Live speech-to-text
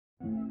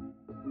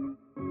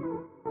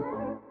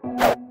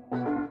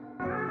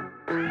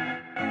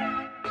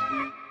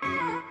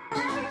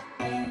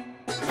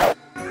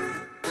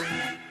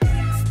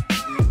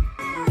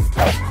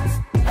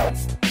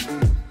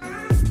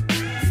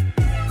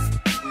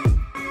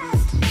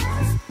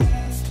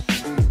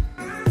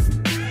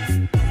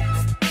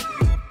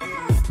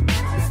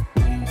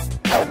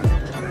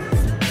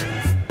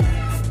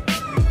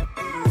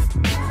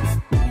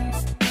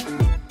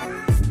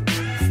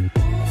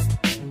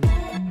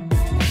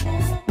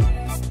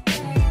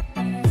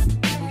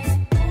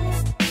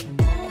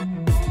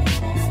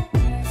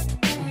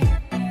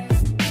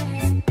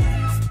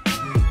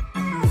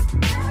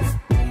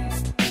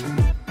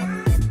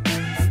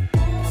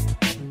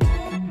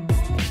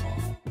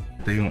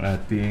ang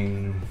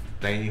ating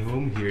tiny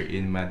home here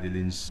in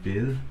Madelines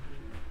Ville.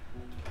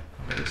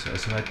 Okay, so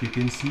as what you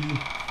can see,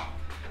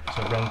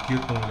 sobrang cute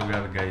ng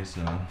lugar guys,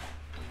 no?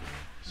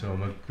 So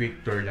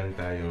mag-quick tour lang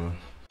tayo.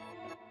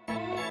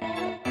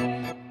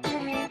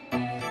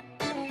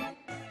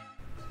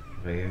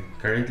 Okay,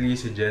 currently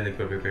si Jen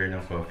nagpa-prepare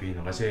ng coffee,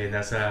 no? Kasi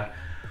nasa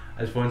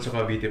ALFONSO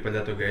Cavite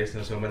pala to guys,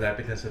 no? So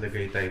malapit lang sa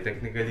Tagaytay.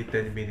 Technically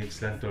 10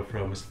 minutes lang to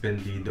from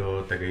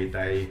Escondido,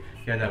 Tagaytay.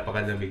 Kaya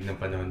napakalamig ng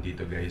panahon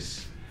dito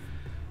guys.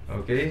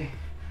 Okay,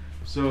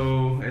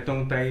 so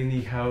itong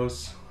tiny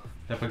house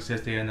na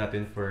pagsestayan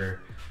natin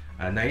for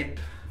a night.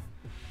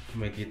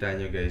 Makikita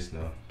nyo guys,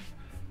 no?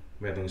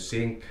 Merong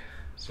sink.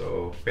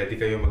 So pwede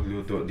kayo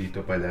magluto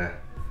dito pala.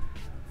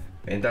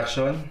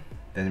 Induction.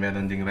 Then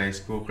meron ding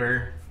rice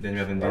cooker. Then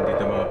meron din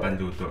dito mga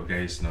panluto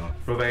guys, no?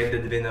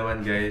 Provided din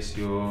naman guys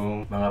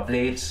yung mga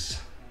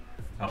plates.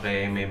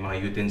 Okay, may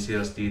mga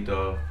utensils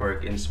dito,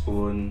 fork and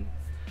spoon.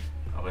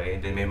 Okay,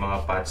 then may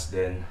mga pots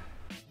din.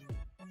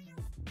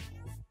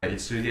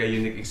 It's really a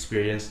unique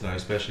experience, no?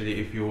 Especially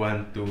if you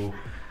want to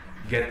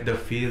get the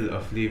feel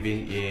of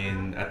living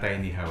in a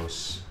tiny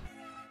house.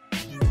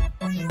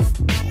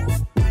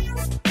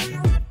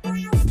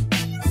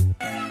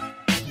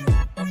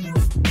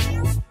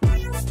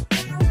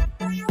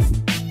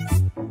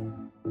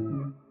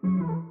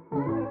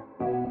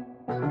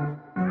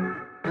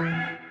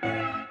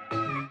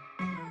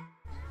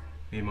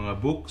 May mga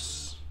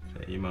books.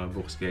 Yung mga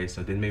books guys.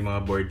 So, then may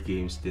mga board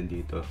games din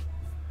dito.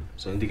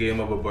 So hindi kayo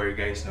mababore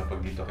guys, no,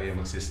 pag dito kayo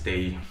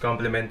magsistay.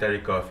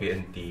 Complimentary coffee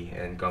and tea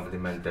and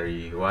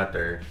complimentary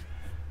water.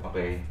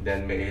 Okay,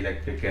 then may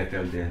electric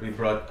kettle din. We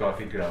brought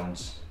coffee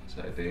grounds.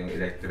 So ito yung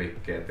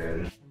electric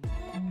kettle.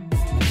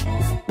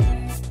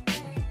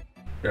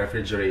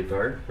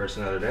 Refrigerator,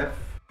 personal ref.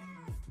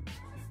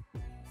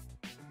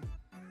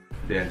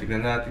 Then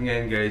tignan natin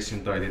ngayon guys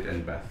yung toilet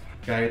and bath.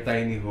 Kahit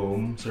tiny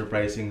home,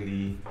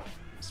 surprisingly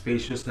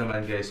spacious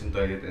naman guys yung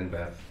toilet and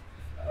bath.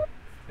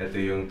 Ito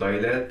yung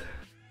toilet.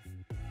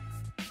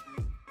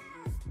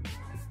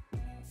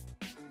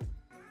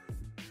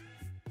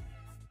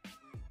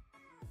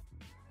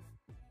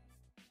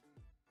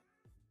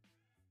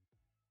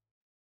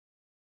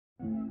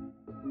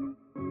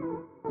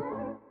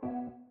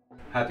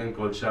 Hot and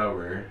cold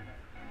shower.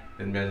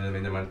 Then meron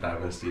naman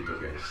towels dito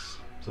guys.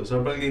 So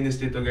sobrang linis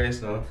dito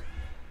guys, no?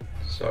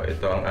 So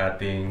ito ang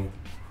ating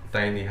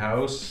tiny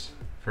house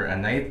for a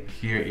night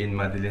here in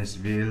Madelines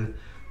Ville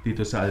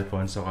dito sa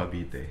ALFONSO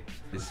Cavite.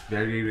 It's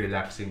very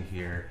relaxing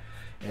here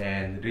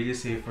and really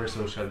safe for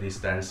social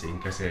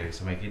distancing kasi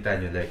so makikita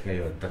nyo like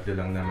ngayon, tatlo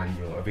lang naman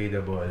yung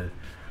available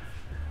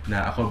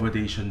na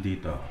accommodation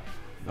dito.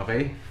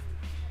 Okay?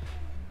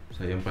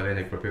 So yun pala,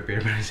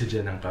 nagpa-prepare pa rin si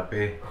Jen ng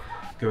kape.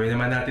 Gawin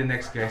naman natin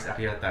next guys,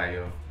 akyat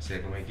tayo.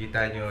 Kasi kung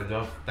makikita nyo,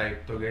 loft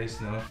type to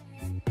guys, no?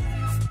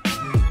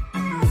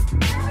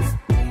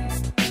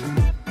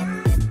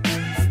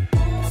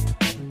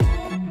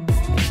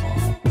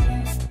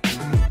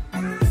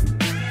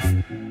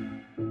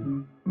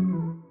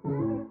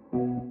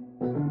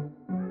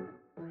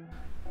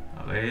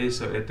 Okay,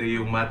 so ito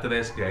yung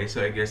mattress guys. So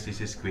I guess this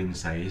is queen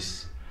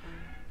size.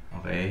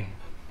 Okay.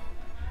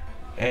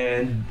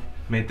 And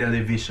may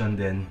television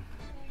din.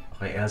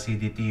 Okay,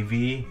 LCD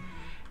TV.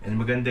 And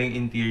magandang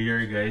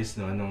interior guys,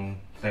 no, nung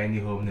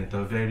tiny home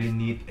nito. Very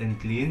neat and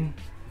clean.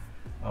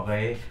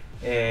 Okay?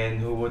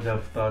 And who would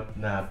have thought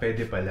na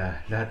pwede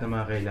pala lahat ng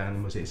mga kailangan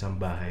mo sa isang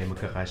bahay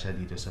magkakasya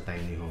dito sa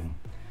tiny home.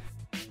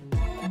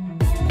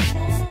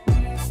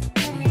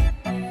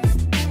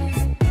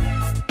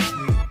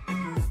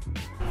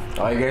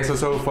 Okay guys,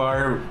 so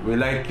far, we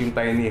like yung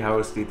tiny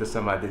house dito sa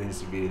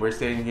Madelines Ville. We're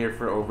staying here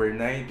for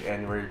overnight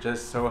and we're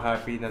just so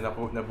happy na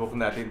na-book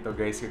natin to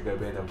guys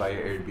kagabi na via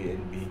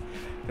Airbnb.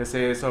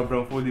 Kasi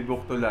sobrang fully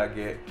booked to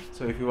lagi.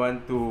 So if you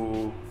want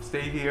to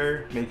stay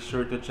here, make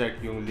sure to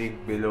check yung link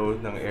below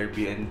ng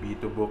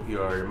Airbnb to book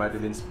your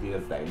Madelines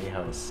Ville tiny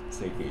house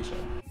staycation.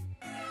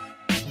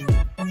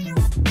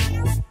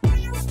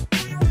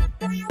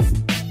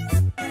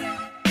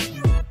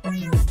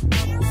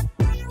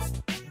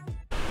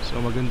 So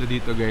maganda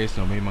dito guys,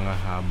 no, may mga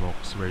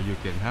hammocks where you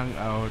can hang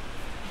out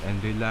and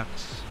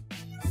relax.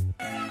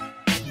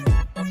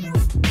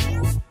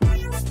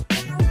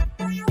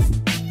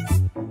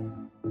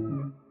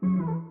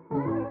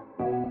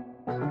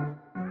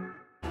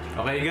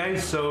 Okay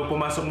guys, so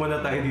pumasok muna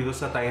tayo dito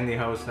sa tiny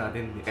house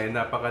natin and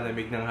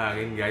napakalamig ng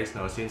hangin guys,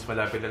 no, since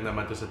malapit lang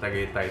naman to sa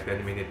Tagaytay,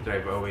 10-minute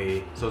drive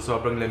away. So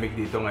sobrang lamig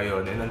dito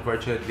ngayon and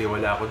unfortunately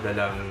wala ako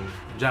dalang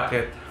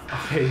jacket.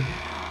 Okay.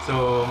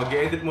 So,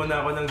 mag-edit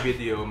muna ako ng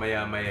video,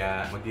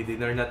 maya-maya,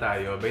 magdi-dinner na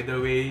tayo. By the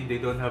way, they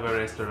don't have a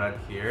restaurant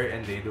here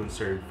and they don't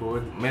serve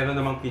food. Meron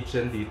namang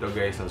kitchen dito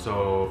guys, no? So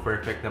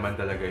perfect naman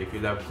talaga. If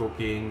you love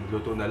cooking,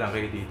 luto na lang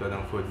kayo dito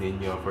ng food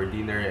ninyo for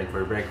dinner and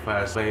for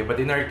breakfast. Okay,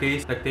 but in our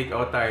case, nag-take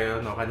out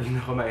tayo, no?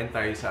 Kanina kumain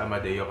tayo sa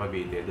Amadeo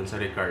Cavite, dun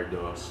sa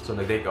Ricardo's. So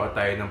nag-take out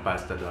tayo ng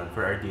pasta doon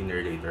for our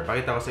dinner later.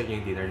 Pakita ko sa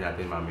inyo yung dinner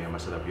natin mamaya,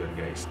 masarap yun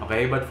guys.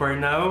 Okay, but for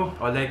now,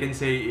 all I can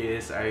say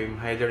is I'm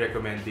highly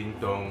recommending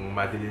tong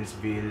Madelines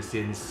Ville Ville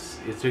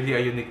since it's really a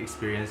unique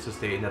experience to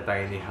stay in a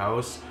tiny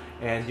house.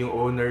 And yung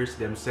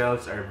owners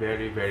themselves are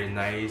very, very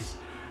nice.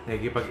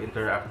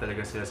 Nakikipag-interact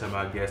talaga sila sa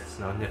mga guests,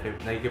 no?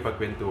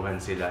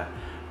 Nakikipagkwentuhan sila.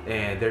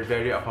 And they're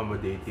very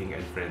accommodating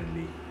and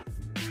friendly.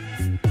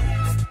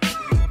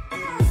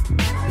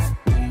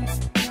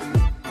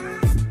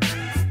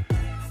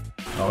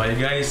 Okay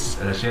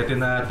guys, alas 7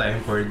 na, time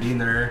for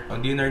dinner.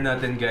 Ang dinner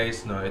natin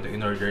guys, no, ito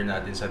in-order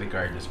natin sa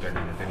Ricardo's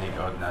kanina, tinake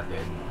out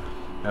natin.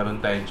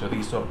 Meron tayong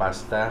chorizo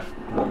pasta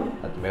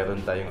at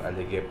meron tayong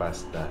alige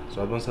pasta.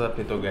 So, abang sarap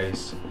nito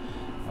guys.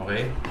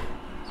 Okay?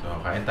 So,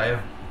 kain tayo.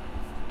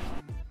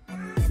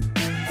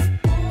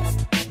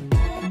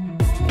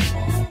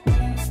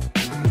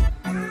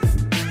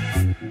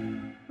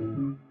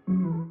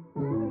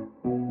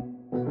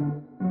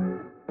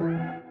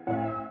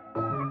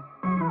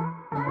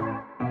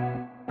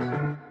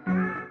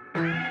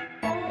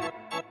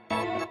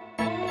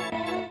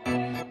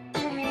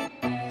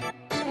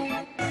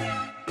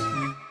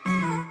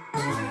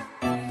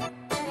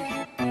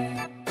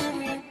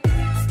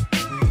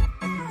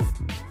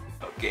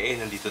 Okay,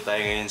 nandito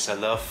tayo ngayon sa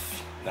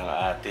loft ng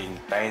ating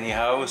tiny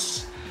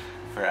house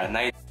for a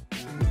night.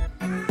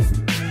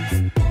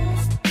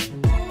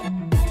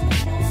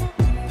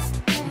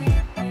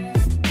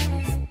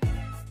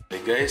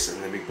 Hey guys,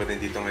 ang lamig pa rin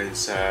dito ngayon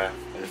sa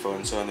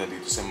Alfonso, no,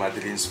 dito sa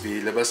Madelines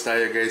Ville. Labas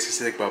tayo guys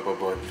kasi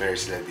nagpapabonfire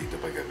sila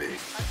dito paggabi.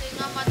 Kasi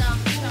nga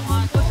madami siya nga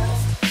to.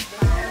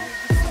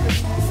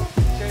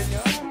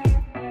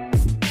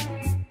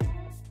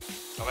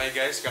 Okay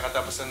guys,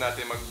 kakatapos na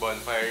natin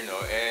mag-bonfire, no?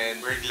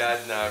 And we're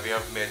glad na we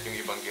have met yung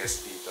ibang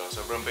guests dito.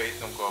 Sobrang bait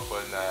ng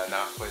couple na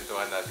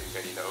nakakwentuhan natin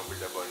kanina over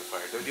the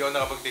bonfire. Though di ako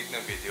nakapag-take ng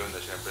video, no?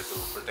 Siyempre to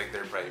protect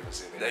their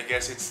privacy. And I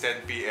guess it's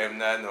 10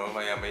 PM na, no?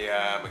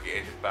 Maya-maya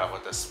mag-i-edit pa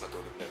ako, tapos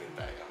matulog na rin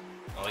tayo.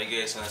 Okay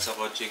guys, nasa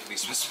kotse yung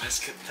Christmas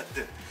basket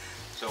natin.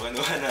 So,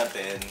 kinuha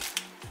natin.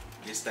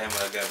 This time,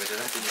 magagamit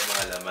natin yung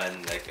mga laman.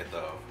 Like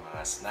ito,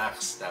 mga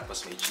snacks.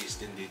 Tapos may cheese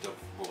din dito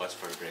bukas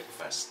for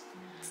breakfast.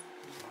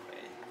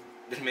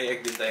 Then may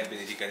egg din tayong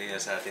binili kanina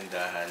sa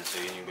tindahan.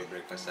 So yun yung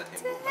breakfast natin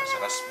bukas.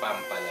 Saka spam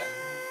pala.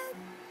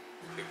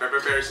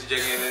 Nagpe-prepare si Jen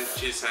ngayon ng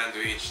cheese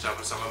sandwich.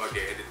 Tapos ako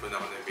mag-e-edit po na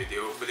ako ng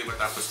video. Hopefully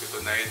matapos ko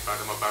tonight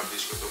para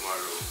ma-publish ko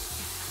tomorrow.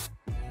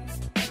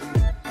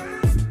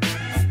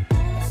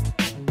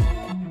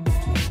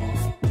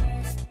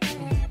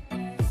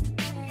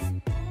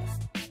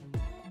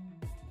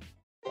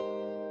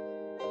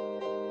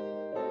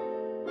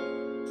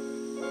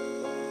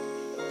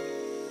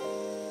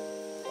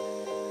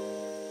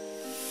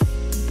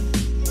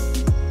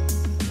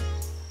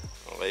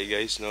 Okay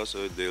guys, no,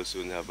 so they'll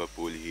soon have a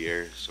pool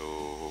here. So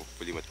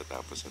hopefully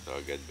matatapos na to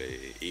agad by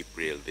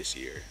April this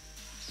year.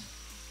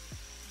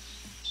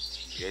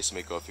 Guys,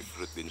 may coffee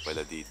fruit din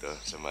pala dito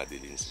sa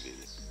Madelines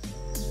Ville.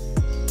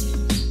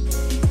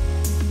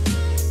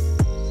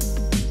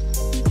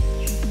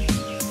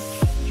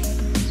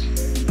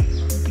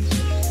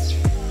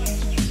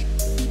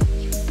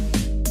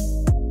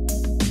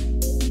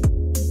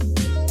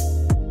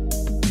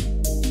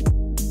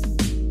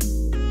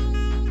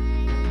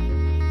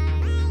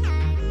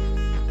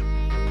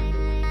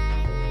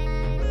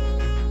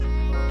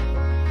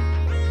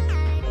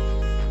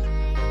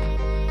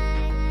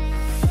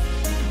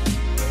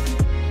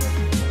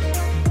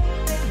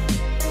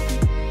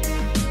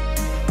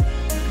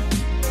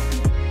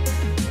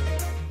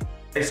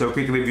 So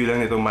quick review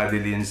lang nitong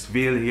Madelines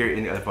Ville here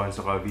in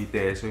ALFONSO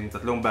Cavite. So yung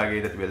tatlong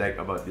bagay that we like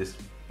about this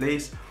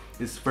place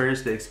is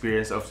first, the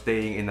experience of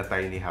staying in a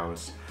tiny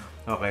house.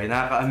 Okay,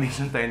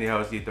 nakaka-amaze yung tiny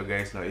house dito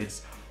guys, no?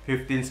 It's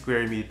 15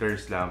 square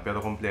meters lang pero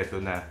kompleto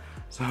na.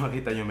 So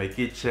makita nyo may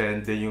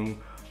kitchen, then yung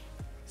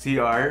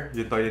CR,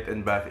 yung toilet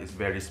and bath is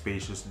very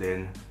spacious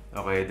din.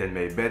 Okay, then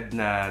may bed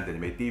na, then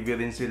may TV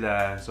rin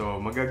sila. So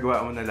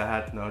magagawa mo na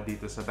lahat, no,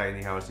 dito sa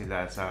tiny house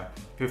nila sa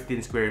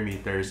 15 square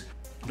meters.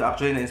 So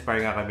actually,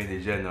 na-inspire nga kami ni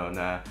Jen, no,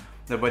 na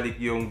nabalik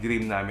yung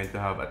dream namin to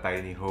have a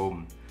tiny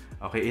home.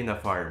 Okay, in a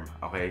farm.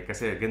 Okay,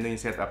 kasi ganun yung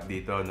setup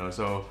dito, no.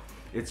 So,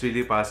 it's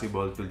really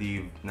possible to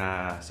live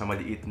na sa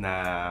maliit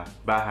na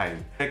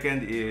bahay.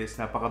 Second is,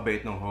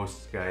 napakabait ng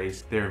hosts,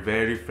 guys. They're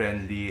very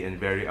friendly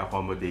and very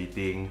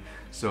accommodating.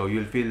 So,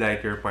 you'll feel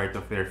like you're part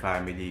of their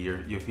family.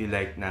 You feel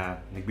like na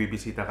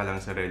nagbibisita ka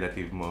lang sa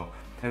relative mo.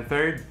 And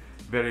third,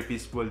 very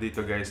peaceful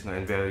dito guys, no,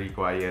 and very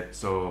quiet.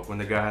 So kung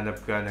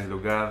naghahanap ka ng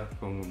lugar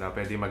kung na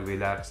pwede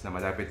mag-relax na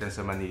malapit lang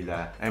sa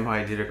Manila, I'm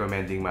highly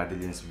recommending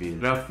Madelines Ville.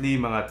 Roughly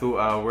mga 2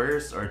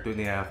 hours or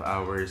 2.5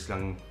 hours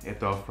lang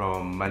ito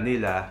from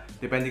Manila,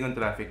 depending on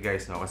traffic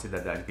guys, no, kasi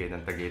dadaan kayo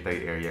ng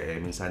Tagaytay area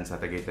minsan sa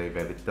Tagaytay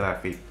very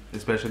traffic,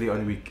 especially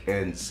on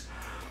weekends.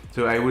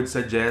 So I would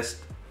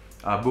suggest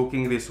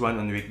booking this one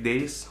on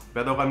weekdays.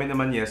 Pero kami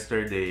naman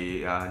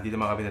yesterday, hindi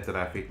naman kami na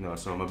traffic, no?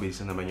 So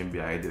mabilis na naman yung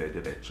biyahe,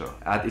 dire-diretso.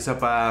 At isa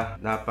pa,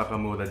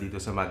 napakamura dito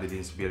sa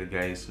Madelines Ville,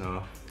 guys,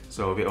 no?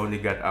 So we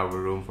only got our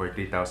room for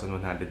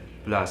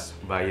 3,100 plus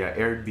via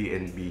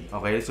Airbnb.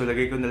 Okay, so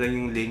lagay ko na lang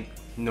yung link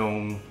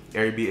nung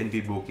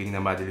Airbnb booking na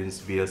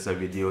Madelines Ville sa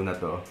video na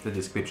to, sa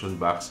description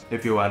box,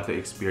 if you want to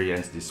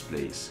experience this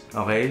place.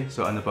 Okay?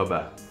 So ano pa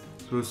ba?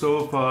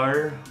 So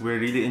far, we're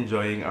really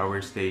enjoying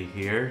our stay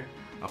here.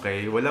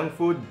 Okay? Walang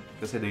food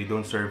kasi they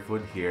don't serve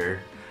food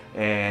here.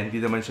 And di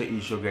naman siya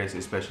issue guys,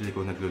 especially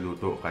kung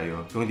nagluluto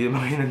kayo. Kung hindi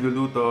naman kayo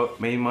nagluluto,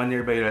 may mga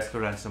nearby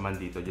restaurants naman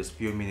dito, just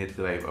few minute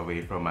drive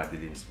away from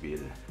Madelines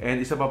Ville.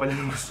 And isa pa pala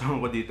ng gusto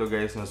ko dito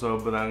guys, no,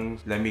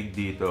 sobrang lamig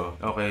dito.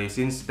 Okay,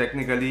 since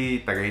technically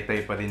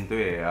Tagaytay pa rin to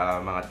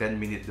mga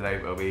 10-minute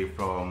drive away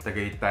from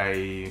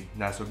Tagaytay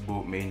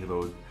Nasugbu Main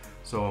Road.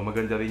 So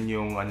maganda rin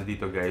yung ano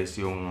dito guys,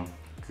 yung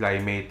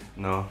climate,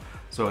 no?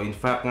 So in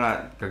fact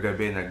nga,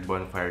 kagabi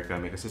nag-bonfire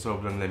kami kasi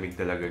sobrang lamig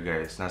talaga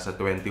guys. Nasa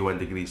 21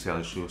 degrees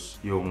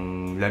Celsius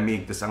yung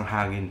lamig, tas ang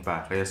hangin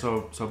pa. Kaya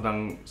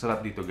sobrang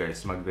sarap dito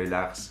guys,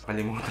 mag-relax.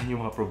 Kalimutan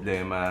yung mga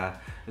problema,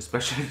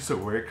 especially sa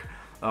work.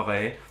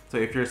 Okay? So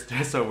if you're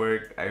stressed at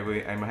work,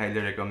 I'm highly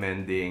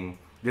recommending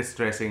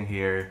distressing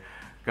here,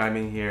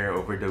 coming here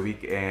over the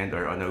weekend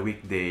or on a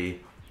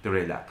weekday to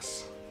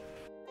relax.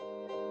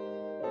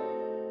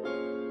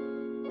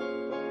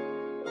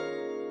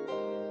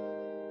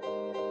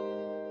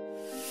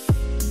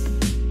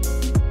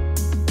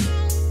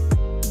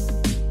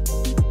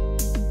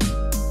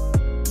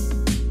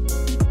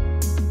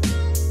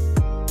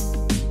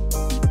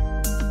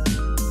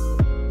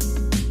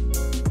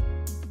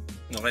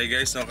 Okay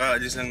guys,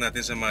 nakaalis lang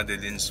natin sa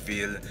Madelines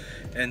Ville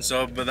and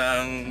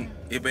sobrang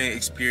iba yung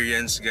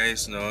experience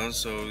guys, no?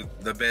 So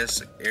the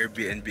best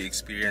Airbnb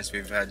experience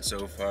we've had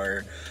so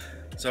far.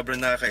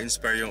 Sobrang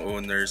nakaka-inspire yung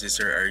owners, si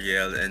Sir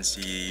Ariel and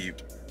si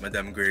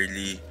Madam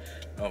Girly.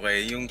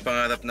 Okay, yung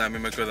pangarap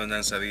namin magkaroon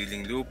ng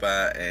sariling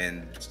lupa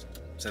and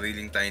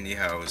sariling tiny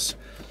house,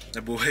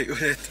 nabuhay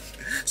ulit.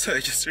 So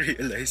I just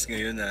realized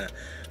ngayon na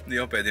hindi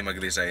ako pwede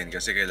mag-resign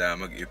kasi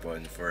kailangan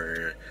mag-ipon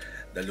for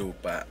the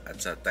lupa at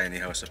sa tiny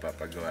house na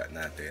papagawa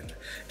natin.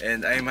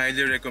 And I'm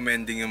highly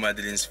recommending yung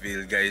Madelines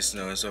Ville guys,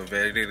 no? So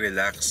very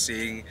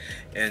relaxing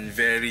and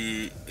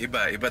very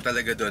iba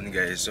talaga doon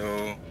guys.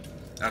 So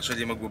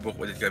actually magbubook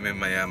ulit kami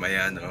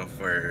maya-maya, no,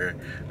 for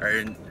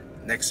our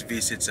next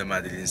visit sa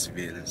Madelines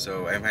Ville.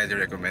 So I'm highly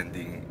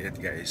recommending it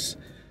guys.